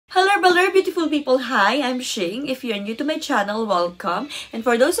Haler Baler, beautiful people. Hi, I'm Shing. If you're new to my channel, welcome. And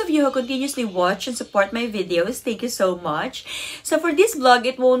for those of you who continuously watch and support my videos, thank you so much. So for this vlog,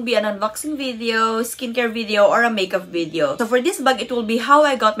 it won't be an unboxing video, skincare video, or a makeup video. So for this vlog, it will be how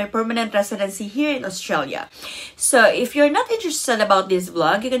I got my permanent residency here in Australia. So if you're not interested about this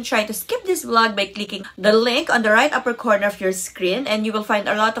vlog, you can try to skip this vlog by clicking the link on the right upper corner of your screen, and you will find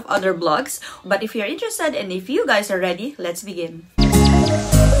a lot of other vlogs. But if you're interested and if you guys are ready, let's begin.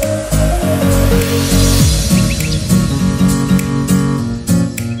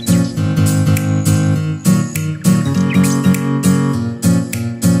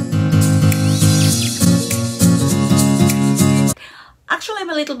 Actually, I'm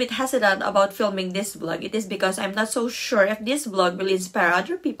a little bit hesitant about filming this vlog. It is because I'm not so sure if this vlog will inspire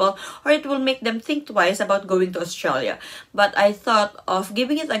other people or it will make them think twice about going to Australia. But I thought of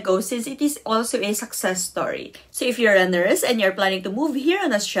giving it a go since it is also a success story. So if you're a nurse and you're planning to move here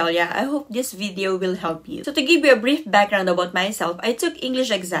in Australia, I hope this video will help you. So to give you a brief background about myself, I took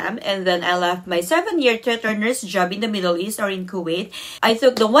English exam and then I left my 7-year theater nurse job in the Middle East or in Kuwait. I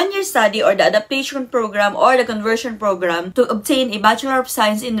took the 1-year study or the adaptation program or the conversion program to obtain a Bachelor of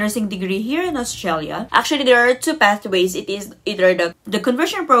Science in Nursing degree here in Australia. Actually, there are two pathways. It is either the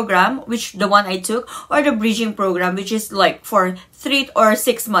conversion program, which the one I took, or the bridging program, which is like for 3 or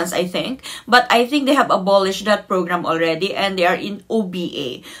 6 months, I think. But I think they have abolished that program already and they are in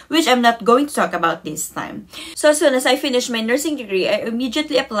OBA, which I'm not going to talk about this time. So as soon as I finished my nursing degree, I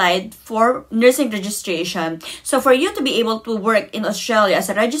immediately applied for nursing registration. So for you to be able to work in Australia as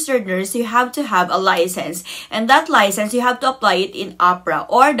a registered nurse, you have to have a license. And that license, you have to apply it in AHPRA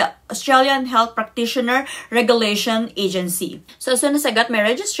or the Australian Health Practitioner Regulation Agency. So as soon as I got my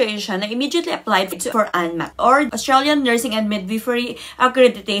registration, I immediately applied for ANMAC or Australian Nursing and Midwifery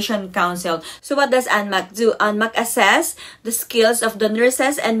Accreditation Council. So what does ANMAC do? ANMAC assess the skills of the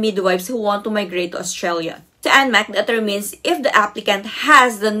nurses and midwives who want to migrate to Australia. So ANMAC determines if the applicant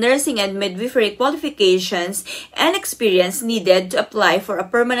has the nursing and midwifery qualifications and experience needed to apply for a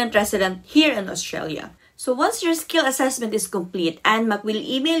permanent resident here in Australia. So once your skill assessment is complete, ANMAC will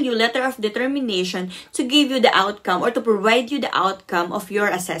email you letter of determination to give you the outcome or to provide you the outcome of your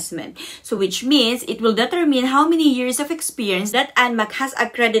assessment. So which means it will determine how many years of experience that ANMAC has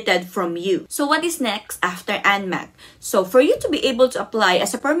accredited from you. So what is next after ANMAC? So for you to be able to apply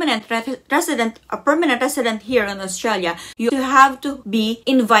as a permanent resident here in Australia, you have to be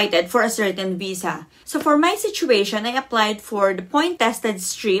invited for a certain visa. So for my situation, I applied for the point-tested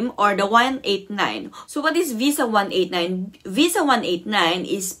stream or the 189. So what is Visa 189? Visa 189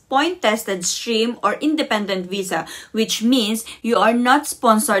 is point-tested stream or independent visa, which means you are not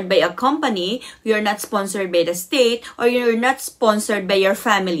sponsored by a company, you are not sponsored by the state, or you're not sponsored by your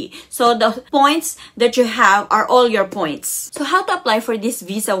family. So the points that you have are all your points. So how to apply for this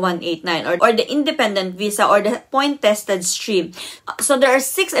Visa 189 or the independent visa or the point-tested stream? So there are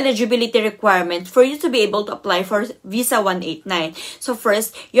 6 eligibility requirements for you to be able to apply for Visa 189. So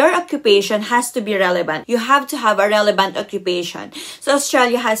first, your occupation has to be relevant. You have to have a relevant occupation. So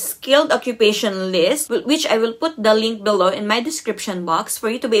Australia has skilled occupation list, which I will put the link below in my description box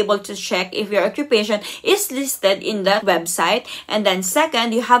for you to be able to check if your occupation is listed in that website. And then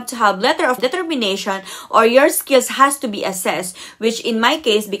second, you have to have letter of determination or your skills has to be assessed, which in my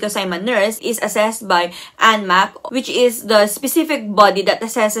case, because I'm a nurse, is assessed by ANMAC, which is the specific body that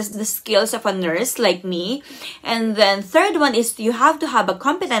assesses the skills of a nurse like me. And then third one is you have to have a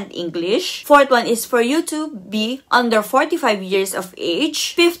competent English. Fourth one is for you to be under 45 years of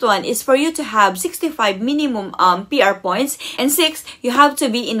age. Fifth one is for you to have 65 minimum PR points. And sixth, you have to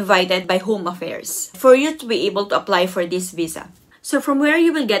be invited by Home Affairs for you to be able to apply for this visa. So from where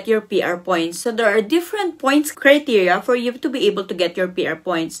you will get your PR points? So there are different points criteria for you to be able to get your PR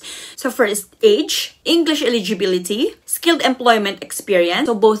points. So first, age, English eligibility, skilled employment experience,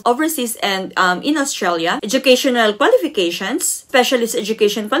 so both overseas and in Australia, educational qualifications, specialist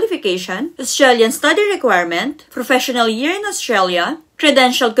education qualification, Australian study requirement, professional year in Australia,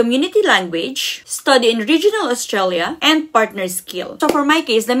 credential community language, study in regional Australia, and partner skill. So for my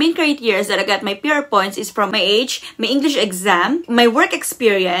case, the main criteria that I got my PR points is from my age, my English exam, my work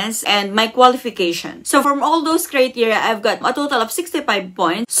experience, and my qualification. So from all those criteria, I've got a total of 65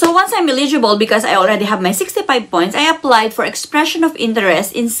 points. So once I'm eligible, because I already have my 65 points, I applied for expression of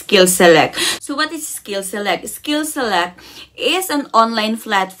interest in SKILLSELECT. So what is SKILLSELECT? SKILLSELECT is an online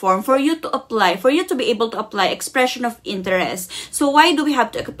platform for you to apply, for you to be able to apply expression of interest. So why do we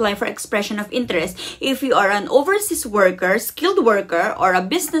have to apply for expression of interest? If you are an overseas worker, skilled worker, or a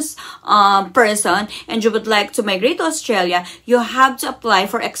business person, and you would like to migrate to Australia, you have to apply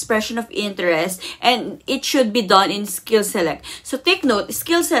for expression of interest, and it should be done in SKILLSELECT. So take note,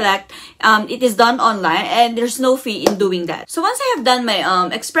 SKILLSELECT, it is done online, and there's no fee in doing that. So once I have done my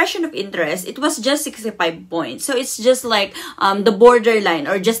expression of interest, it was just 65 points. So it's just like the borderline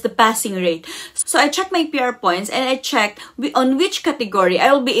or just the passing rate. So I checked my PR points, and I checked on which category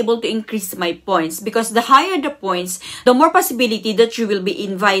I will be able to increase my points, because the higher the points, the more possibility that you will be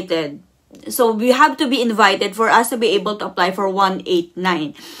invited. So we have to be invited for us to be able to apply for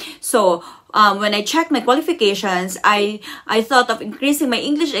 189. So when I checked my qualifications, I thought of increasing my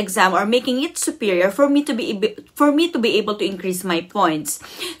English exam or making it superior for me to be able to increase my points.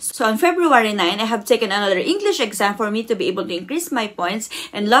 So on February 9, I have taken another English exam for me to be able to increase my points,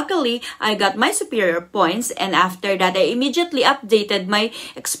 and luckily I got my superior points. And after that, I immediately updated my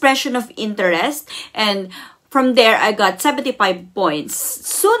expression of interest, and from there, I got 75 points.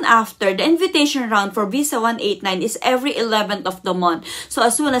 Soon after, the invitation round for Visa 189 is every 11th of the month. So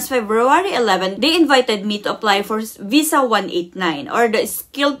as soon as February 11, they invited me to apply for Visa 189 or the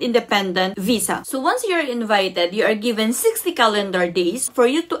Skilled Independent Visa. So once you're invited, you are given 60 calendar days for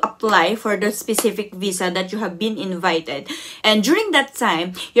you to apply for the specific visa that you have been invited. And during that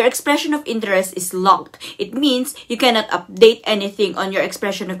time, your expression of interest is locked. It means you cannot update anything on your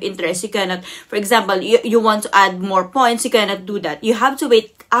expression of interest. You cannot, for example, you want to add more points, you cannot do that. You have to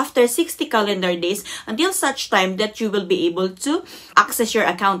wait after 60 calendar days until such time that you will be able to access your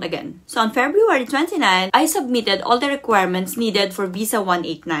account again. So on February 29, I submitted all the requirements needed for Visa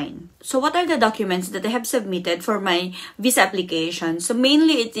 189. So what are the documents that I have submitted for my visa application? So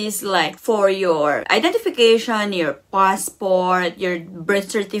mainly it is like for your identification, your passport, your birth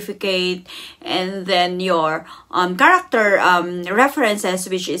certificate, and then your character references,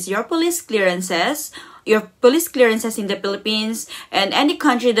 which is your police clearances, in the Philippines, and any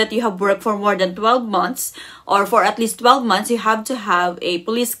country that you have worked for more than 12 months or for at least 12 months, you have to have a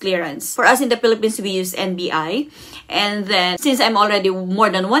police clearance. For us in the Philippines, we use NBI. And then, since I'm already more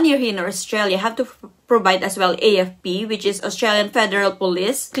than 1 year here in Australia, I have to provide as well AFP, which is Australian Federal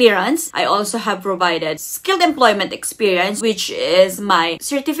Police clearance. I also have provided skilled employment experience, which is my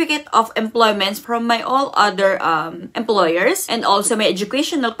certificate of employment from my all other employers, and also my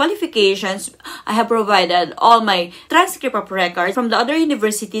educational qualifications. I have provided all my transcript of records from the other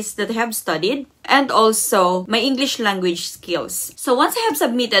universities that I have studied, and also my English language skills. So once I have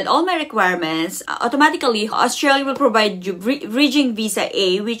submitted all my requirements, automatically Australia will provide you bridging visa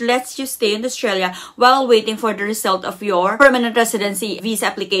A, which lets you stay in Australia while waiting for the result of your permanent residency visa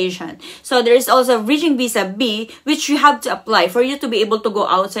application. So there is also bridging visa B, which you have to apply for you to be able to go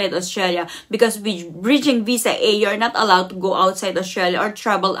outside Australia, because with bridging visa A, you're not allowed to go outside Australia or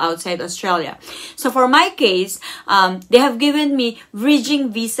travel outside Australia. So for my case, they have given me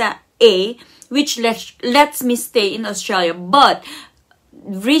bridging visa A, which lets me stay in Australia, but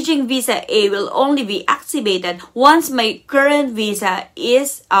bridging visa A will only be activated once my current visa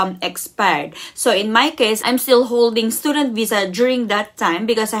is expired. So in my case, I'm still holding student visa during that time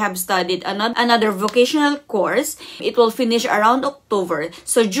because I have studied another vocational course. It will finish around October.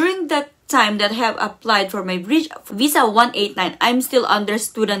 So during that time that I have applied for my visa 189, I'm still under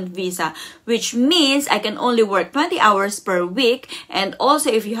student visa, which means I can only work 20 hours per week. And also,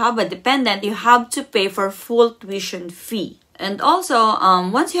 if you have a dependent, you have to pay for full tuition fee. And also,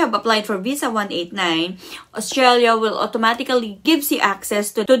 once you have applied for Visa 189, Australia will automatically gives you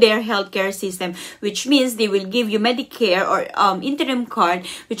access to their healthcare system, which means they will give you Medicare or interim card,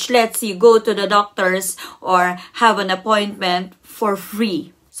 which lets you go to the doctors or have an appointment for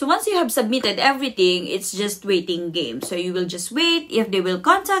free. So once you have submitted everything, it's just waiting game. So you will just wait if they will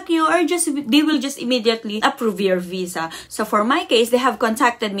contact you, or they will just immediately approve your visa. So for my case, they have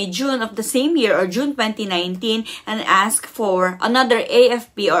contacted me June of the same year, or June 2019, and asked for another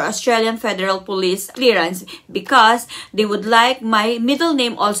AFP or Australian Federal Police clearance, because they would like my middle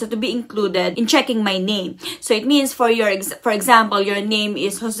name also to be included in checking my name. So it means for example, your name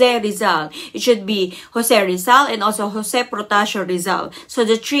is Jose Rizal. It should be Jose Rizal and also Jose Protasio Rizal. So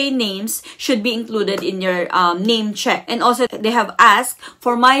the 3 names should be included in your name check. And also, they have asked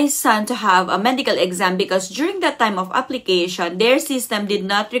for my son to have a medical exam because during that time of application, their system did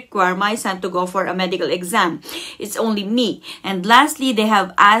not require my son to go for a medical exam. It's only me. And lastly, they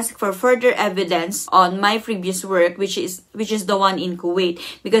have asked for further evidence on my previous work, which is the one in Kuwait.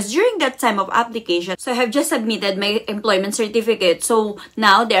 Because during that time of application, so I have just submitted my employment certificate. So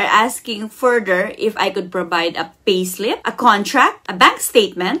now they're asking further if I could provide a payslip, a contract, a bank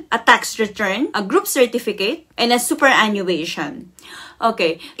statement, a tax return, a group certificate, and a superannuation.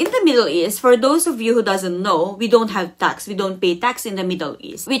 Okay, in the Middle East, for those of you who doesn't know, we don't have tax. We don't pay tax in the Middle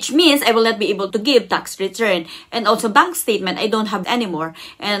East, which means I will not be able to give tax return. And also bank statement, I don't have anymore.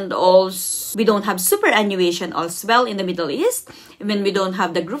 And also, we don't have superannuation as well in the Middle East. When we don't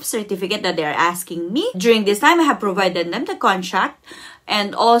have the group certificate that they're asking me. During this time, I have provided them the contract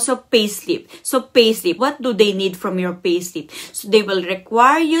and also payslip. So payslip, what do they need from your payslip? So they will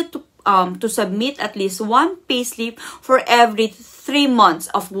require you to submit at least one payslip for every 3 months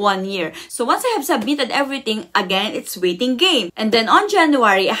of 1 year. So once I have submitted everything, again, it's waiting game. And then on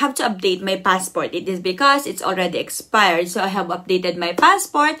January, I have to update my passport. It is because it's already expired. So I have updated my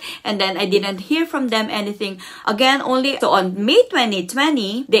passport and then I didn't hear from them anything again only. So on May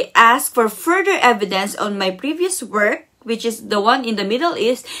 2020, they asked for further evidence on my previous work, which is the one in the Middle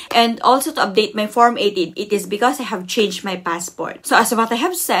East, and also to update my Form 18. It is because I have changed my passport. So as what I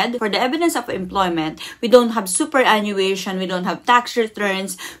have said, for the evidence of employment, we don't have superannuation, we don't have tax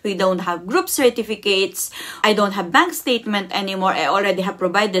returns, we don't have group certificates, I don't have bank statement anymore. I already have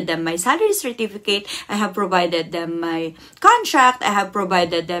provided them my salary certificate, I have provided them my contract, I have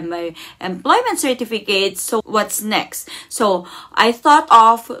provided them my employment certificate. So what's next? So I thought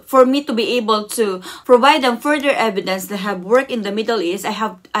of, for me to be able to provide them further evidence that have worked in the Middle East, I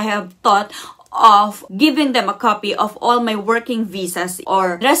have thought of giving them a copy of all my working visas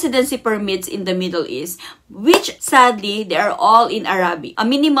or residency permits in the Middle East, which sadly they are all in Arabic. A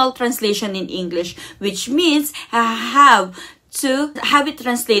minimal translation in English, which means I have to have it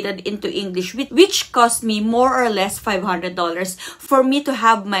translated into English, which cost me more or less $500 for me to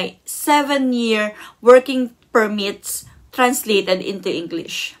have my 7-year working permits translated into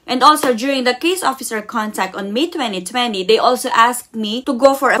English. And also, during the case officer contact on May 2020, they also asked me to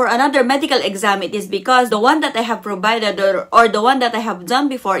go for another medical exam. It is because the one that I have provided or the one that I have done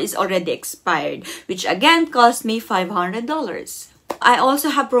before is already expired, which again cost me $500. I also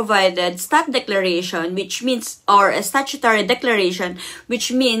have provided stat declaration, which means, or a statutory declaration,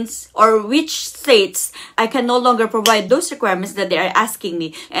 which means, or which states I can no longer provide those requirements that they are asking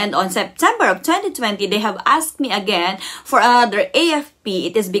me. And on September of 2020, they have asked me again for another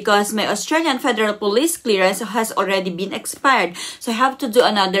AFP. It is because my Australian Federal Police clearance has already been expired. So I have to do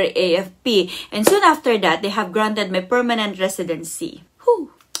another AFP. And soon after that, they have granted my permanent residency.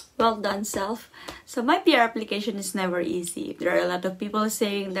 Whew. Well done, self. So my PR application is never easy. There are a lot of people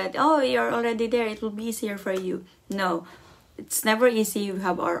saying that, oh, you're already there, it will be easier for you. No, it's never easy. We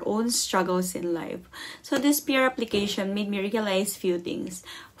have our own struggles in life. So this PR application made me realize few things.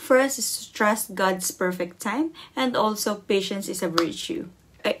 First is to trust God's perfect time, and also patience is a virtue.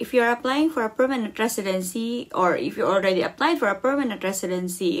 If you're applying for a permanent residency, or if you already applied for a permanent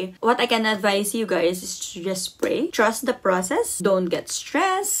residency, what I can advise you guys is to just pray, trust the process, don't get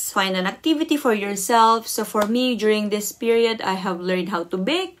stressed, find an activity for yourself. So for me, during this period, I have learned how to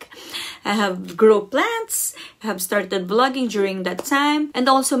bake, I have grow plants, I have started vlogging during that time, and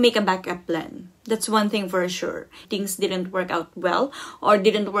also make a backup plan. That's one thing for sure. Things didn't work out well or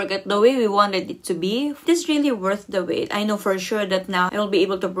didn't work out the way we wanted it to be. It is really worth the wait. I know for sure that now I will be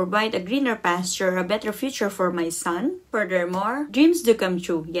able to provide a greener pasture, a better future for my son. Furthermore, dreams do come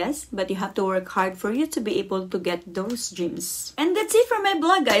true, yes, but you have to work hard for you to be able to get those dreams. And that's it for my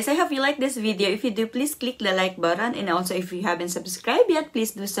vlog, guys. I hope you like this video. If you do, please click the like button. And also, if you haven't subscribed yet,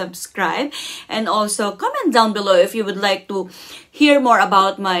 please do subscribe. And also, comment down below if you would like to hear more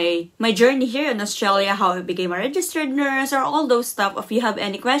about my journey here in Australia, how I became a registered nurse, or all those stuff. If you have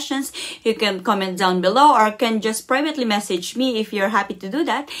any questions, you can comment down below, or can just privately message me if you're happy to do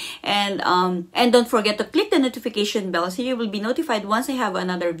that. And don't forget to click the notification bell so you will be notified once I have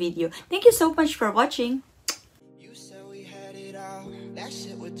another video. Thank you so much for watching. You said we had it all. That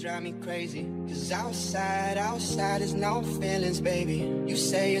shit would drive me crazy. Cause outside is no feelings, baby. You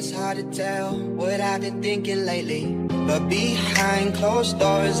say it's hard to tell what I've been thinking lately, but behind closed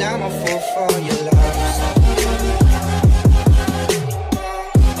doors, I'm a fool for your love.